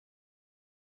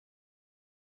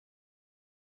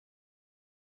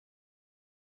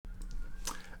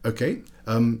Okay,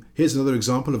 here's another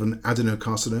example of an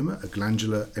adenocarcinoma, a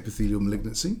glandular epithelial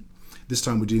malignancy. This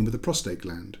time we're dealing with the prostate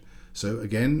gland. So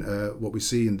again, what we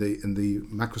see in the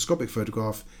macroscopic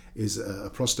photograph is a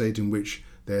prostate in which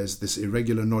there's this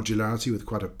irregular nodularity with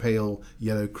quite a pale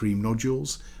yellow cream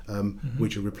nodules,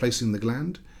 which are replacing the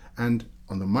gland. And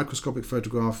on the microscopic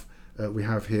photograph, we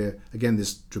have here again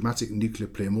this dramatic nuclear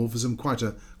pleomorphism, quite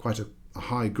a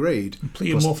high grade. And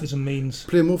pleomorphism means?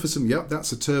 Pleomorphism, yep,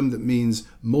 that's a term that means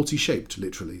multi-shaped,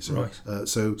 literally. So, right.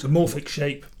 So morphic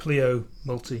shape, pleo,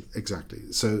 multi.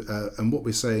 Exactly. So, and what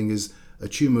we're saying is a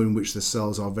tumour in which the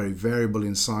cells are very variable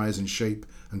in size and shape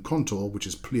and contour, which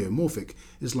is pleomorphic,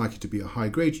 is likely to be a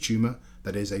high-grade tumour,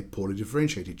 that is a poorly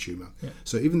differentiated tumour. Yeah.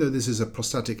 So even though this is a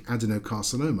prostatic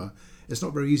adenocarcinoma, it's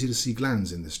not very easy to see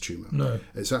glands in this tumour. No.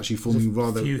 It's actually forming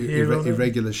rather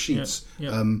irregular sheets.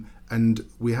 Yeah. Yeah. And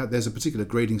there's a particular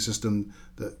grading system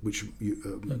Gleason.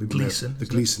 The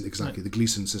Gleason, exactly, right. The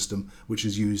Gleason system, which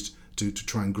is used to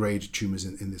try and grade tumours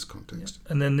in this context.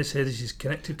 Yeah. And then this is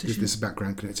connective tissue? This is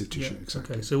background connective tissue,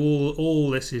 exactly. Okay, so all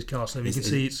this is carcinoma. You can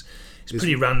see it's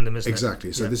pretty random, isn't it?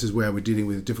 Exactly. So this is where we're dealing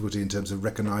with difficulty in terms of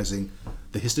recognising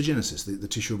the histogenesis, the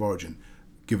tissue of origin.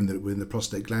 Given that we're in the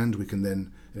prostate gland, we can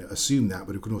then assume that,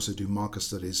 but we can also do marker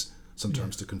studies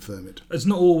sometimes to confirm it. It's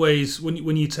not always,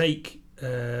 when you take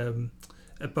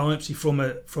a biopsy from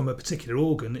a particular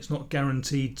organ, it's not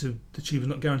guaranteed to, the tumour is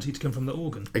not guaranteed to come from the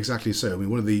organ. Exactly so. I mean,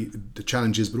 one of the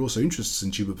challenges, but also interests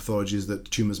in tumour pathology is that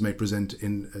tumours may present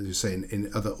in, as you say, in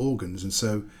other organs, and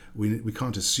so we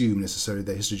can't assume necessarily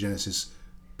their histogenesis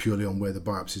purely on where the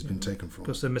biopsy has been taken from.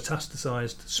 Because they're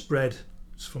metastasised, spread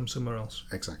from somewhere else.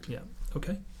 Exactly. Yeah.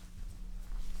 Okay.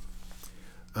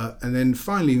 And then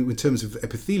finally, in terms of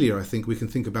epithelia, I think we can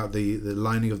think about the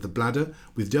lining of the bladder.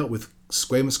 We've dealt with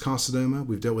squamous carcinoma.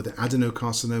 We've dealt with the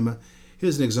adenocarcinoma.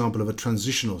 Here's an example of a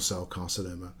transitional cell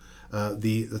carcinoma.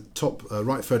 The top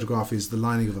right photograph is the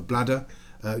lining of a bladder,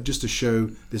 just to show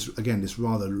this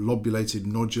rather lobulated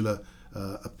nodular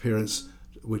appearance,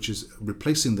 which is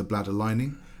replacing the bladder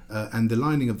lining. And the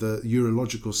lining of the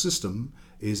urological system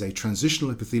is a transitional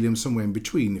epithelium, somewhere in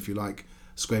between, if you like,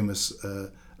 squamous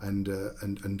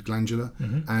and glandular.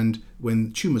 Mm-hmm. And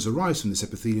when tumours arise from this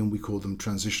epithelium, we call them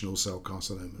transitional cell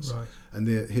carcinomas. Right. And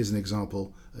here's an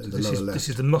example in the lower left. This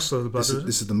is the muscle of the bladder.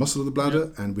 This is the muscle of the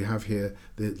bladder, and we have here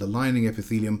the lining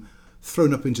epithelium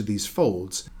thrown up into these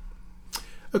folds.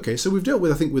 Okay, so we've dealt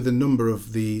with, I think, with a number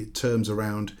of the terms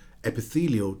around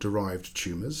epithelial-derived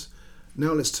tumours.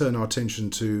 Now let's turn our attention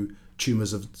to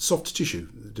tumours of soft tissue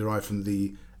derived from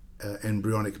the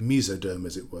embryonic mesoderm,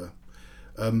 as it were.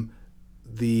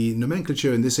 The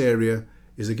nomenclature in this area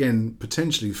is again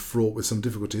potentially fraught with some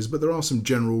difficulties, but there are some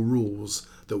general rules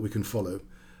that we can follow.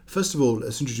 First of all,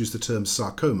 let's introduce the term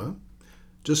sarcoma.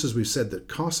 Just as we've said that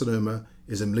carcinoma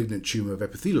is a malignant tumour of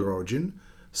epithelial origin,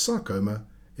 sarcoma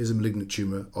is a malignant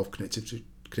tumour of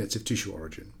connective tissue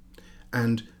origin.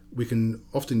 And we can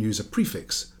often use a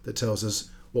prefix that tells us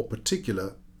what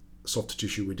particular soft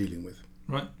tissue we're dealing with.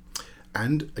 Right.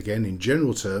 And again, in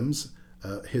general terms,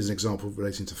 here's an example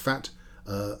relating to fat.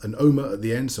 An oma at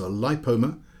the end, so a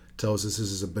lipoma, tells us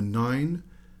this is a benign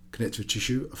connective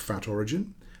tissue of fat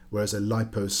origin, whereas a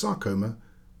liposarcoma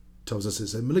tells us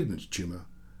it's a malignant tumour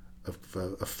of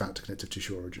fat connective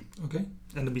tissue origin. Okay. And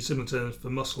there'll be similar terms for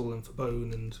muscle and for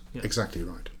bone and... Yeah. Exactly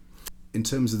right. In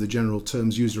terms of the general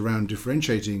terms used around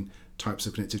differentiating types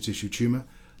of connective tissue tumour,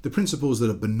 the principle is that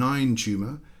a benign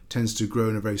tumour tends to grow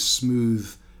in a very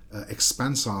smooth,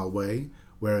 expansile way,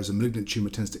 whereas a malignant tumour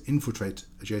tends to infiltrate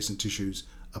adjacent tissues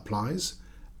applies,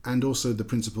 and also the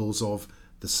principles of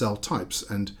the cell types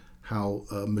and how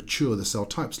mature the cell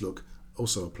types look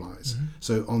also applies. Mm-hmm.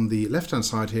 So on the left-hand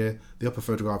side here, the upper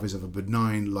photograph is of a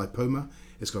benign lipoma.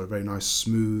 It's got a very nice,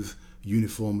 smooth,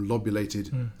 uniform,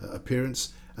 lobulated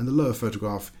appearance, and the lower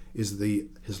photograph is the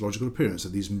histological appearance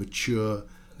of these mature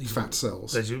fat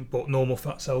cells. Those are what normal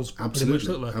fat cells absolutely pretty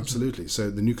much look like. Absolutely. So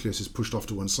the nucleus is pushed off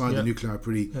to one side. The nuclei are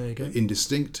pretty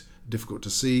indistinct, difficult to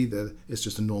see. It's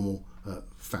just a normal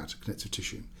fat connective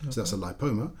tissue. Okay. So that's a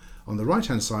lipoma. On the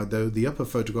right-hand side, though, the upper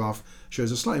photograph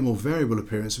shows a slightly more variable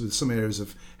appearance with some areas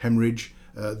of hemorrhage.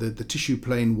 The tissue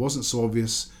plane wasn't so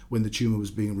obvious when the tumour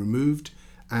was being removed,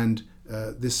 and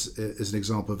this is an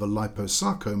example of a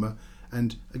liposarcoma.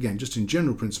 And again, just in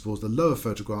general principles, the lower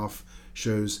photograph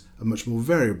shows a much more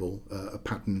variable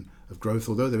pattern of growth,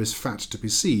 although there is fat to be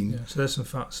seen. Yeah, so there's some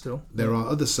fat still. There are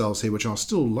other cells here which are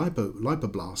still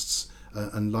lipoblasts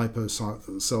and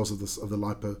cells of the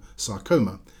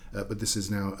liposarcoma, but this is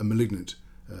now a malignant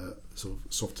sort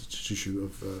of soft tissue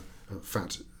of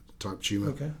fat type tumour,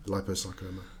 Okay.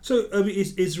 liposarcoma. So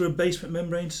is there a basement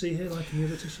membrane to see here, like in the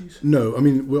other tissues? No, I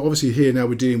mean, we're obviously here now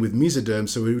we're dealing with mesoderm,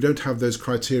 so we don't have those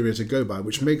criteria to go by,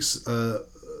 which makes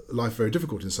life very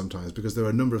difficult in sometimes, because there are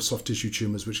a number of soft tissue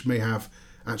tumours which may have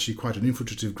actually quite an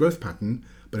infiltrative growth pattern,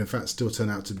 but in fact still turn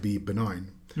out to be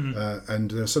benign.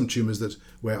 And there are some tumours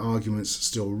where arguments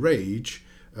still rage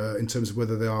in terms of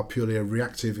whether they are purely a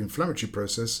reactive inflammatory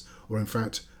process or in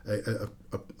fact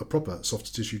a proper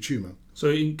soft tissue tumour. So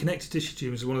in connective tissue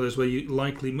tumours are one of those where you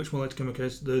much more likely to come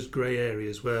across those grey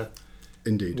areas where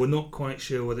Indeed. we're not quite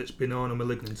sure whether it's benign or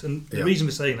malignant. And the Yeah. reason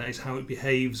for saying that is how it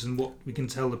behaves and what we can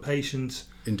tell the patient.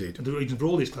 Indeed. And the reason for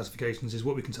all these classifications is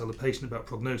what we can tell the patient about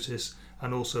prognosis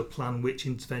and also plan which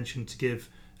intervention to give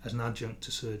as an adjunct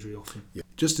to surgery often. Yeah.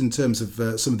 Just in terms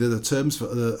of some of the other terms for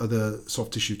other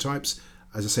soft tissue types,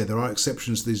 as I say, there are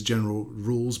exceptions to these general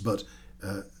rules, but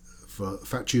for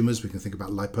fat tumours, we can think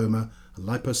about lipoma and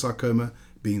liposarcoma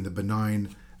being the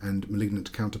benign and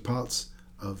malignant counterparts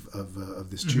of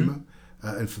this tumour.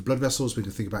 And for blood vessels, we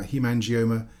can think about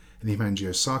hemangioma and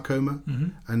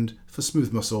hemangiosarcoma. And for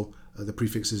smooth muscle, the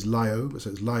prefix is lyo,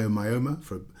 so it's leiomyoma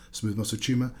for a smooth muscle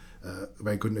tumour. A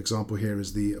very good example here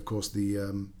is the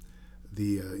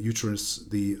uterus,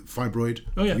 the fibroid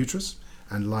uterus,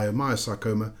 and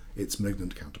leiomyosarcoma, its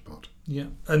malignant counterpart. Yeah,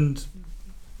 and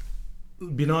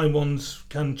benign ones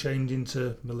can change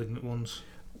into malignant ones.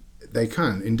 They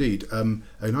can indeed.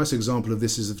 A nice example of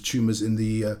this is of tumours in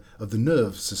the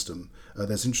nerve system.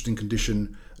 There's an interesting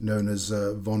condition known as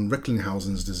von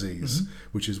Recklinghausen's disease,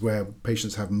 which is where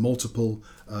patients have multiple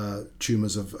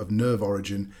tumours of nerve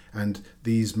origin, and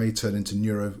these may turn into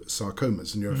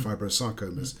neurosarcomas,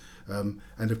 neurofibrosarcomas.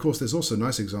 And of course, there's also a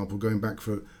nice example, going back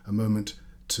for a moment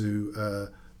to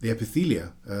the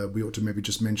epithelia. We ought to maybe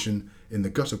just mention in the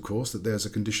gut, of course, that there's a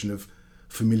condition of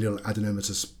familial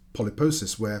adenomatous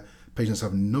polyposis where patients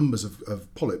have numbers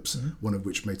of polyps, one of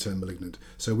which may turn malignant.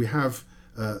 So we have,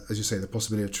 as you say, the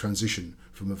possibility of transition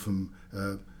from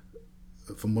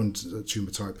one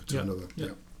tumour type to another. Yeah.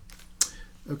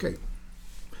 Okay.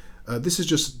 This is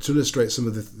just to illustrate some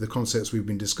of the concepts we've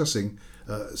been discussing,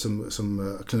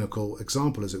 some clinical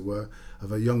example, as it were,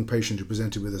 of a young patient who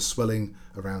presented with a swelling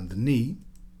around the knee,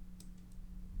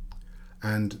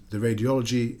 and the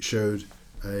radiology showed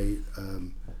a.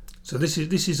 So this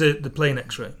is the plain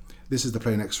X-ray. This is the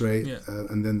plain X-ray,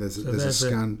 and then there's a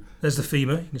scan. There's the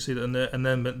femur. You can see that in there, and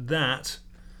then but that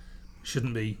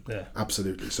shouldn't be there.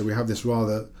 Absolutely. So we have this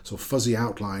rather sort of fuzzy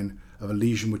outline of a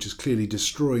lesion which is clearly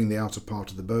destroying the outer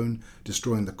part of the bone,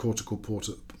 destroying the cortical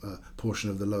portion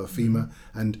of the lower femur,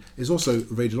 and is also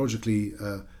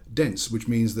radiologically dense, which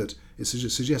means that it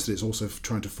suggests that it's also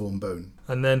trying to form bone.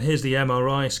 And then here's the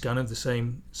MRI scan of the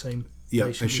same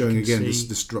patient. And showing again this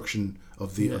destruction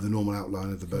of the normal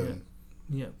outline of the bone.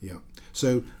 Yeah.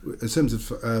 So in terms of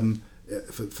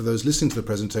for those listening to the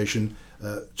presentation,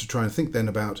 to try and think then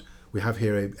about, we have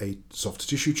here a soft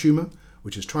tissue tumour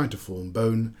which is trying to form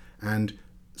bone, and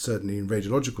certainly in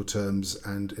radiological terms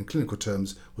and in clinical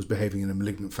terms was behaving in a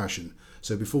malignant fashion.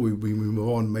 So before we move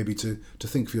on, maybe to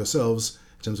think for yourselves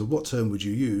in terms of what term would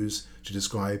you use to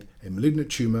describe a malignant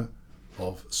tumour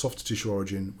of soft tissue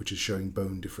origin which is showing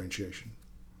bone differentiation.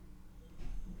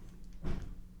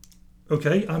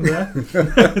 Okay, I'm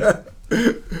there.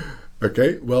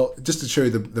 Okay, well, just to show you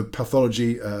the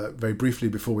pathology very briefly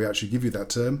before we actually give you that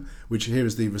term, which here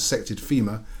is the resected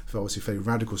femur, for obviously fairly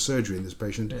radical surgery in this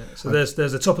patient. Yeah, so there's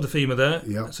the top of the femur there.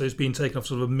 Yeah. So it's been taken off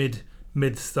sort of mid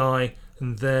thigh,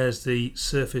 and there's the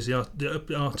surface,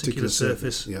 the articular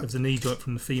surface of the knee joint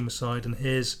from the femur side, and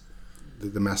here's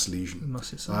the mass lesion. The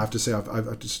mass itself. I have to say,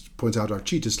 I've just point out I've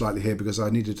cheated slightly here because I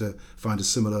needed to find a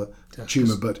similar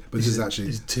tumour, but this is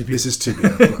actually tibia. This is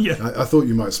tibia. Yeah. I thought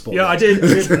you might spot. Yeah, that. I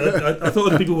did. I thought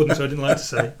other people wouldn't, so I didn't like to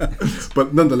say.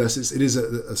 But nonetheless, it is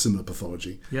a similar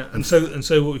pathology. Yeah, and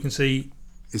so what we can see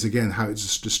is again how it's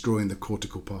just destroying the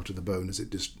cortical part of the bone as it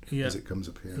comes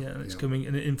up here. Yeah, and it's coming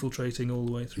and infiltrating all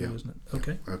the way through, isn't it?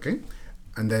 Okay. Okay,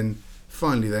 and then.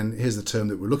 Finally, then, here's the term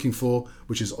that we're looking for,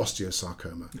 which is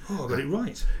osteosarcoma. Oh, I got it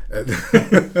right.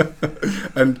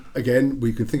 And again,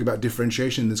 we can think about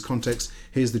differentiation in this context.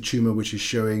 Here's the tumour which is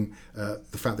showing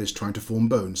the fact that it's trying to form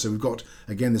bone. So we've got,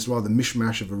 again, this rather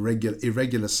mishmash of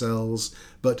irregular cells,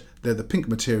 but the pink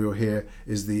material here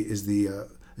is the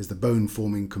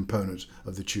bone-forming component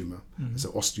of the tumour. It's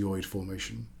an osteoid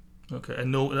formation. Okay,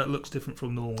 and that looks different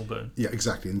from normal bone. Yeah,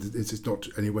 exactly, and it's not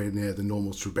anywhere near the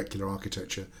normal trabecular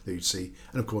architecture that you'd see.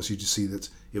 And of course, you just see that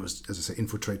it was, as I say,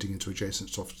 infiltrating into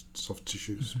adjacent soft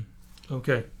tissues.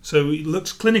 Okay, so it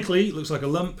looks clinically, it looks like a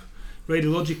lump.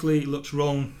 Radiologically, it looks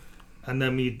wrong. And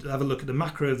then we have a look at the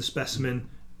macro of the specimen.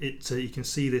 you can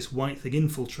see this white thing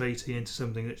infiltrating into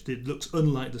something that it looks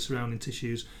unlike the surrounding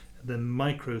tissues, and then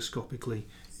microscopically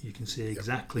you can see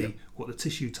exactly what the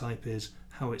tissue type is,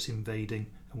 how it's invading,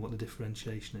 and what the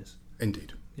differentiation is.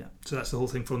 Indeed. Yeah. So that's the whole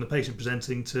thing, from the patient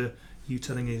presenting to you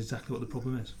telling exactly what the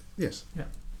problem is. Yes. Yeah.